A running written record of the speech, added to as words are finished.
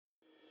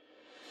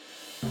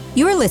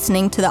You are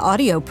listening to the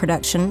audio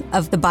production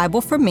of The Bible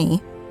for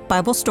Me,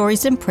 Bible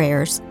Stories and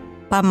Prayers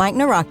by Mike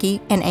Naraki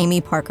and Amy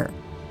Parker,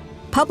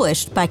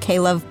 published by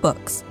K-Love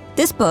Books.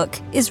 This book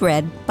is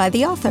read by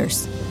the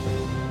authors.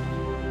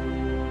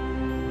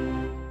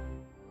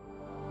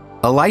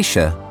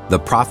 Elisha, the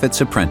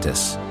prophet's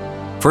apprentice.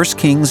 1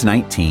 Kings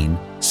 19,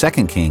 2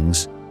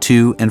 Kings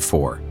 2 and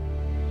 4.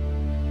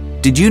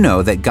 Did you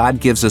know that God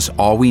gives us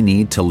all we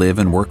need to live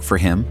and work for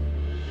Him?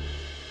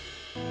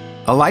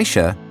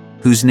 Elisha,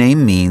 whose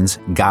name means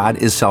God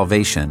is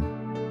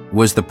salvation,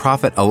 was the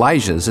prophet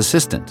Elijah's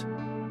assistant.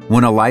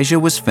 When Elijah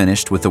was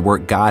finished with the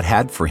work God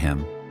had for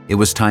him, it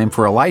was time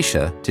for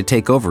Elisha to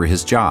take over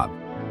his job.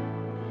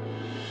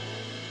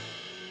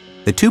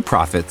 The two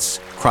prophets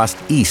crossed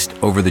east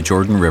over the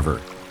Jordan River.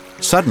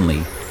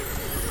 Suddenly,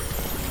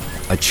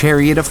 a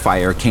chariot of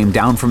fire came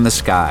down from the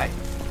sky,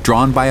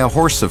 drawn by a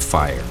horse of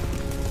fire.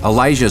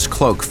 Elijah's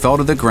cloak fell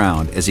to the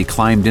ground as he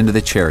climbed into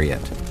the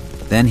chariot.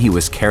 Then he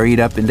was carried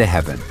up into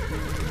heaven.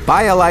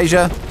 "Bye,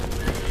 Elijah!"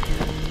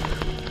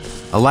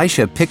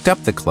 Elisha picked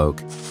up the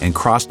cloak and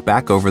crossed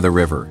back over the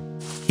river.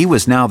 He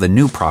was now the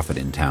new prophet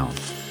in town.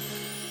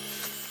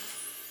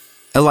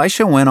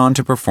 Elisha went on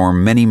to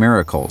perform many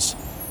miracles.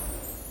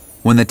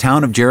 When the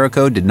town of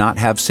Jericho did not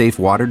have safe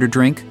water to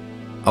drink,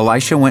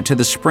 Elisha went to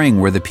the spring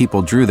where the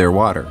people drew their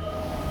water.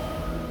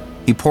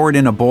 He poured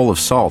in a bowl of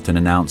salt and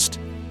announced,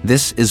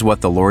 "This is what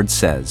the Lord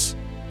says,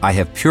 I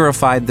have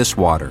purified this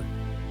water,"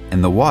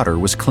 and the water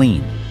was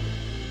clean.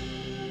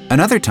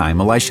 Another time,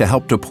 Elisha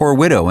helped a poor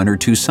widow and her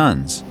two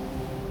sons.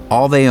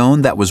 All they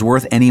owned that was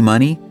worth any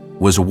money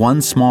was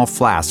one small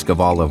flask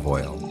of olive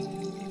oil.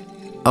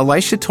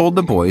 Elisha told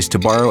the boys to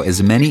borrow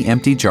as many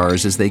empty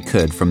jars as they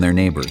could from their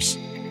neighbors.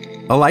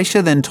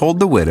 Elisha then told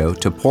the widow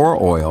to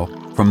pour oil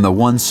from the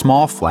one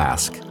small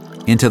flask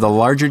into the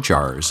larger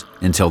jars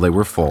until they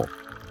were full.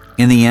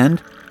 In the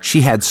end, she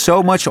had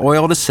so much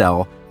oil to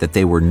sell that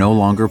they were no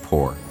longer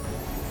poor.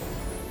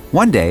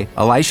 One day,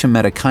 Elisha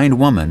met a kind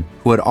woman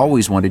who had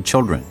always wanted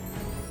children,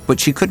 but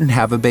she couldn't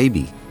have a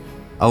baby.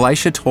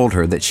 Elisha told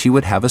her that she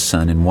would have a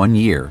son in 1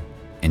 year,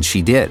 and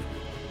she did.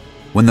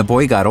 When the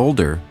boy got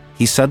older,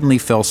 he suddenly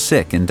fell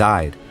sick and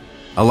died.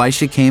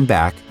 Elisha came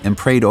back and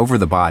prayed over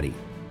the body.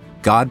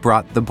 God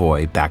brought the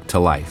boy back to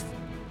life.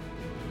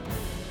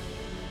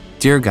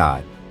 Dear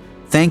God,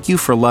 thank you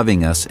for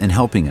loving us and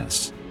helping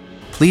us.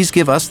 Please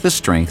give us the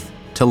strength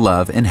to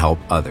love and help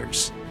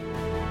others.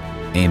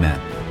 Amen.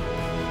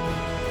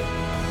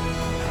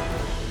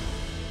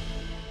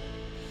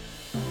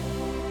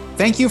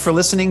 Thank you for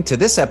listening to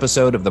this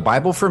episode of The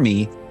Bible for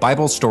Me,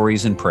 Bible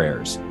Stories and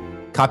Prayers.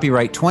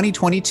 Copyright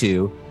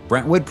 2022,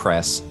 Brentwood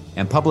Press,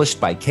 and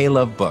published by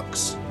K-Love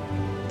Books.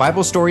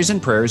 Bible Stories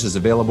and Prayers is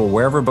available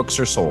wherever books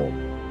are sold.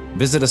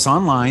 Visit us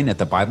online at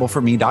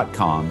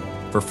thebibleforme.com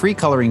for free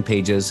coloring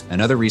pages and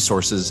other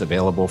resources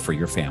available for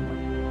your family.